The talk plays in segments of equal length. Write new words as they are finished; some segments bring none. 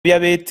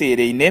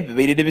byabetereine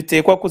bibirire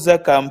bitekwa kuza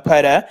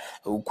Kampala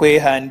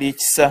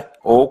kwehandikisa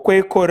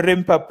okwekorera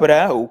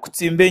empapura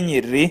okutimba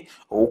enyiriri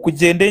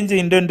okugenda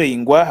engendo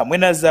ndingwa hamwe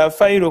na za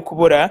fayiro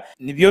kubura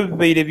nibyo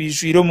bibire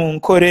bijwire mu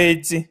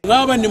nkorezi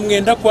ngaba ni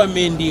mwenda kwa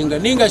mendinga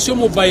ninga sho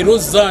mu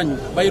byros zanyu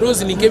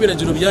byros ni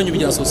nkebiragiro byanyu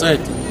bya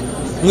society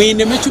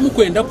mwineme cyo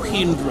mukwenda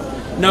kuhindura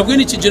nabwo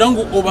ni kigira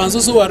ngo obanzo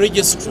zo wa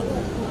register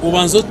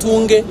obanzo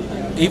tunge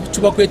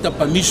icyo kweta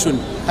permission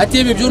hati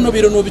ibi byo no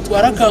biro no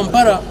bitwara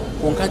Kampala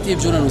konkati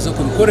ibyo nanuza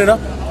kubikorera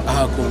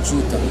aha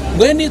computer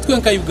ngwe nitwe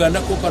nka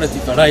Uganda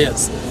Cooperative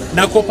Alliance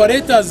na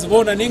cooperators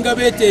bona ninga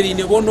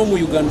beterine bono mu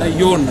Uganda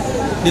yona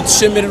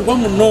nitushemererwa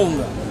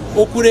munonga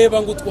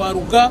okureba ngo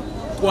twaruga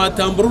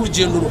twatambura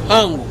urugendo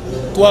ruhango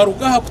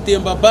twaruga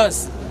hakutemba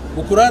basi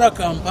ukurara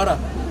Kampala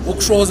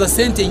okushohoza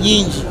sente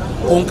nyingi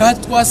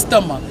konkati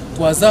twasitama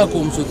twaza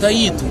computer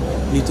yitu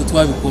nitu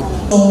twabikora.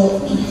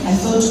 So I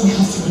thought we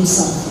have to do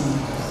something.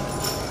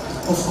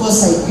 Of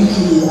course, I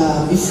quickly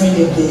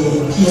befriended the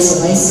PS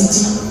of ICT.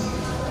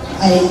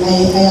 I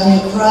am a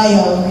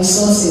crier on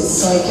resources,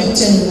 so I kept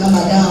telling her,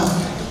 Madam,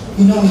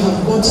 you know, we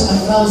have got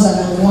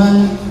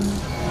 1,001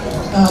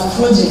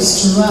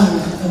 projects to run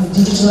on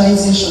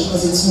digitalization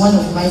because it's one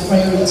of my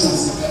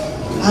priorities.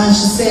 And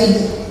she said,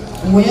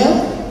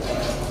 well,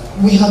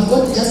 we have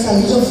got just a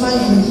little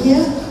fund in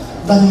here,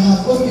 but we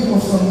have got people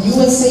from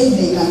USA,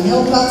 they can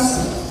help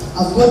us.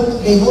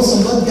 They've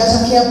also got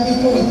data care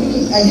people.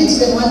 I didn't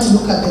even want to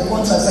look at the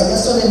contracts. I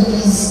just told them,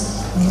 please,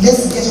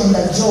 let's get on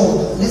that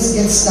job. Let's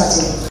get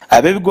started.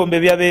 Ebigombe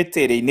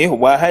byabetereine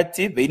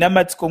wahati beina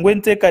matsiko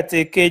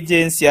ngwentekateka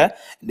agensia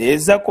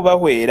neza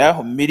kubahwera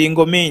mu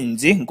miringo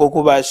mingi nko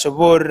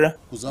kubashobora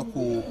kuza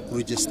ku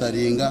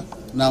registeringa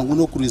nangu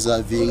no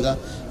kureservinga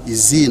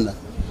izina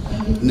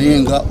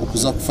nenga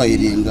ukuza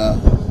kufayiringa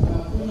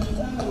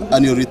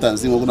annual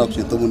returns ngo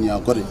nakucheta mu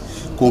nyakore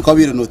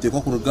konkabire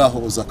notekwa kurugaho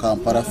uza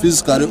Kampala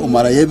physically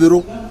umara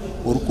yebiro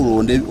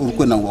urukuronde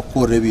urukwena ngo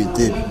akore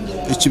binte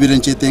ekibire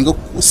ncetenga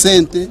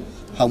sente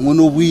hamwe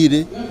no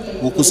bwire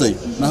bukusayo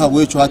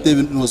nahabwe cyo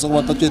hatebe noza ko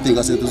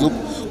batacetenga sente zo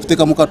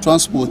kuteka muka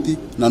transport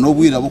na no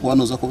bwira boko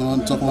banoza ko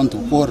bantu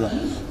ukora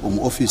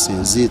mu office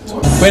nzito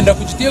kwenda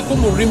kugitiye ko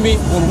mu rurimi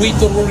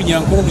urwito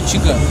rw'urunyankuru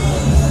rukiga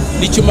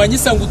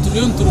nikimanyisa ngo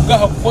turiyo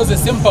nturugaha kukoze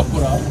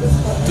sempapura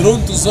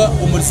turuntuza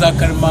umuriza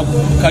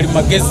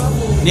karimagezi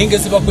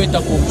ningezi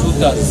bakweta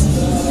computers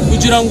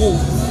kugira ngo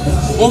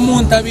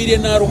omuntu abire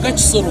naruga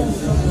kisoro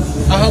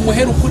aha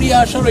muheru kuri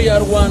yasharo ya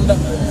Rwanda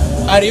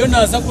ariyo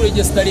naza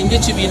kuregisteringa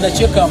kibina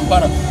cye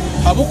Kampala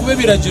habo kube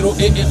biragiro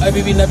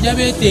abibina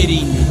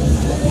byabeterine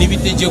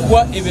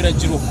nibitegekwa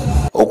ebiragiro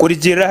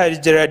okurigira hari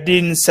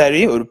Geraldine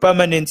Sari uri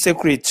permanent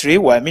secretary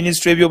wa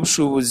ministry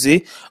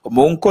y'obushubuzi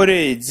mu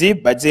nkorezi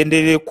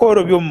bagenderere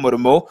koro byo mu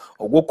murimo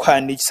ogwo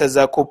kwandikisa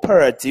za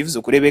cooperatives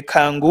ukurebe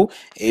kangu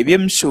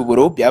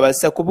ebyemshuburo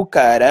byabasa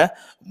kubukara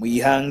mu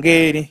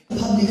ihangeri.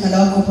 Public and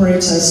our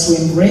cooperatives to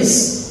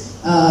embrace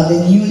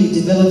the newly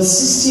developed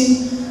system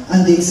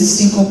and the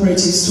existing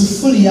cooperatives to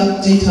fully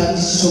update our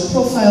digital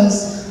profiles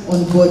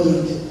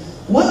onboarding.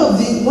 One of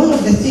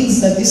the things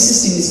that this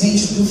system is going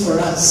to do for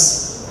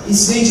us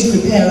is going to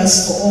prepare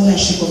us for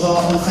ownership of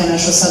our own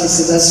financial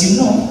services. As you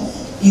know,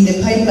 in the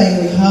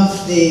pipeline we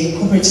have the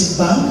cooperative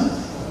bank,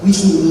 which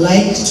we would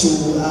like to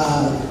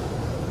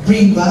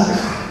bring back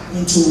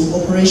into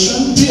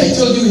operation. I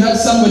told you we had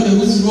somebody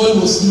whose role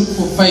was to look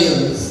for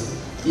files,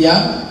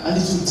 yeah, and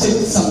it will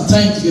take some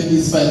time to get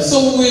these files.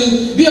 So we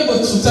will be able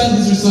to turn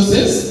these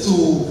resources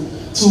to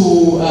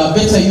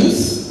better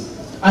use,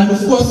 and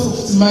of course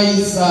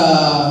optimize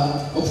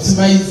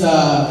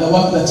the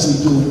work that we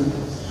do.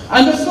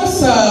 And of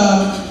course,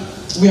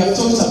 we have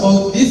talked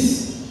about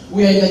this.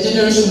 We are in a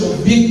generation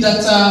of big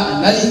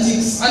data,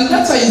 analytics, and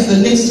data is the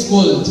next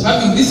goal.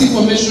 Having this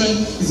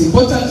information is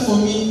important for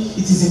me,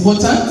 it is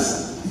important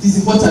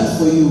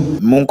for you.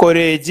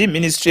 Munkoreji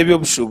Ministry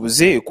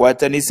y'obushubuzi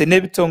kwatanise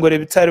n'ebitongore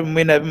bitari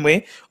bimwe na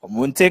bimwe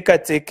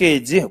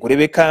omuntekatekeji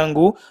kurebe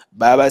kangu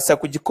babasa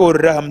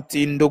kugikorera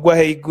hamtindo gwa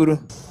haiguru.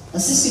 The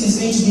system is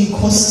going to be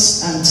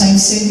cost and time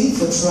saving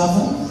for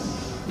travel,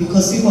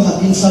 because people have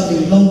been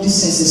traveling long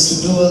distances to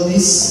do all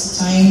this.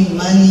 Time,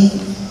 money,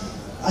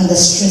 and the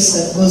stress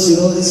that goes with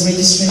all these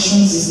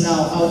registrations is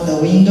now out the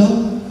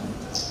window.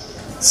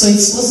 So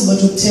it's possible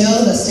to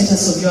tell the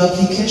status of your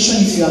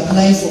application. If you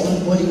apply for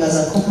onboarding as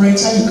a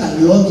cooperator, you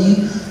can log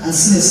in and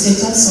see the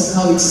status of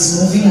how it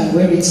is moving and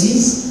where it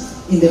is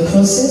in the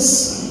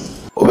process.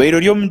 Obeiro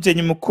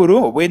ly'omugenyi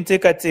mukuru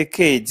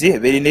obw'entekatekeji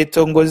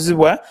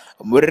berinetongozibwa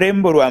mu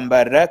rurembo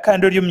rwambara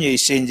kandi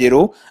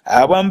ly'omuyeshengero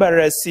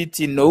abambara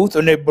City North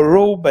Honorable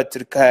Robert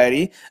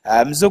Rikari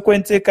amuzokwa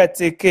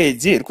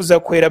entekatekeji erikuza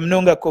kuhera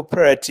munonga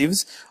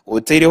cooperatives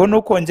oteireho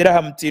n'okwongera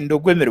ha mutindo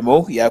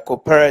gw'emirimo ya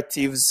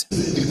cooperatives.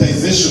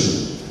 Digitization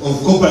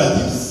of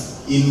cooperatives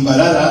in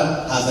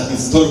Mbarara has a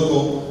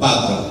historical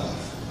background.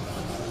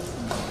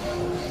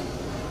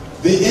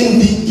 The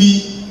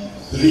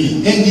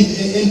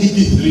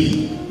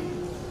NDP3,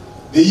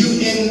 the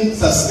UN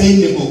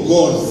Sustainable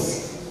Goals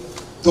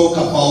talk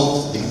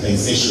about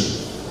digitization.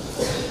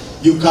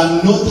 You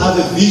cannot have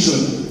a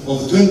vision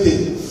of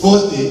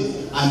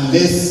 2040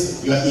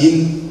 unless you are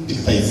in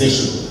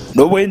digitization.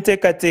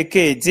 N'obwenteekateeka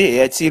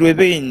yakirwe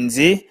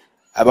bingi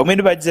abamwe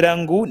nibagira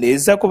ngu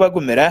neza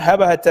kubagumira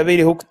haba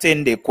hatabireho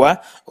kutendekwa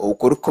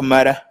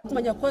okurukumara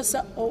kumanya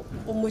kosa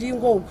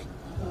umuringo we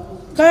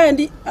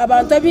kandi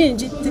abantu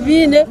abingi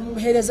tibine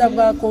buhereza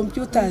bwa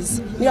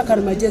computers niya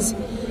karimagezi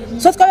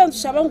so twabanje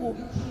dushaba ngu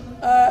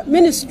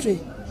ministry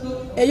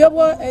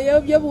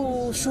eyo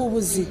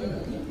bushubuzi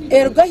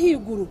erga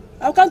higuru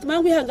akantu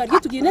mangu ihangari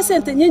tugine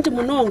sente nyingi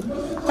munonga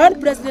kandi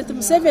president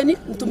Museveni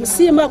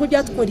ntumusima ko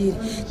byatukorire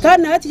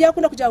kandi hati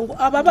yakunda kugira ngo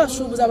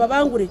ababashubuza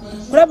ababangure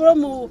kuraburo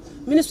mu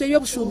ministry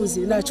y'obushubuzi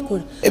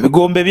nakikora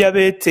Ebigombe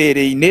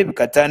byabetereine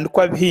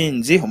bikatandikwa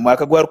bihingi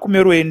umwaka gwa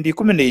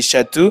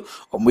 2013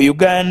 mu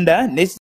Uganda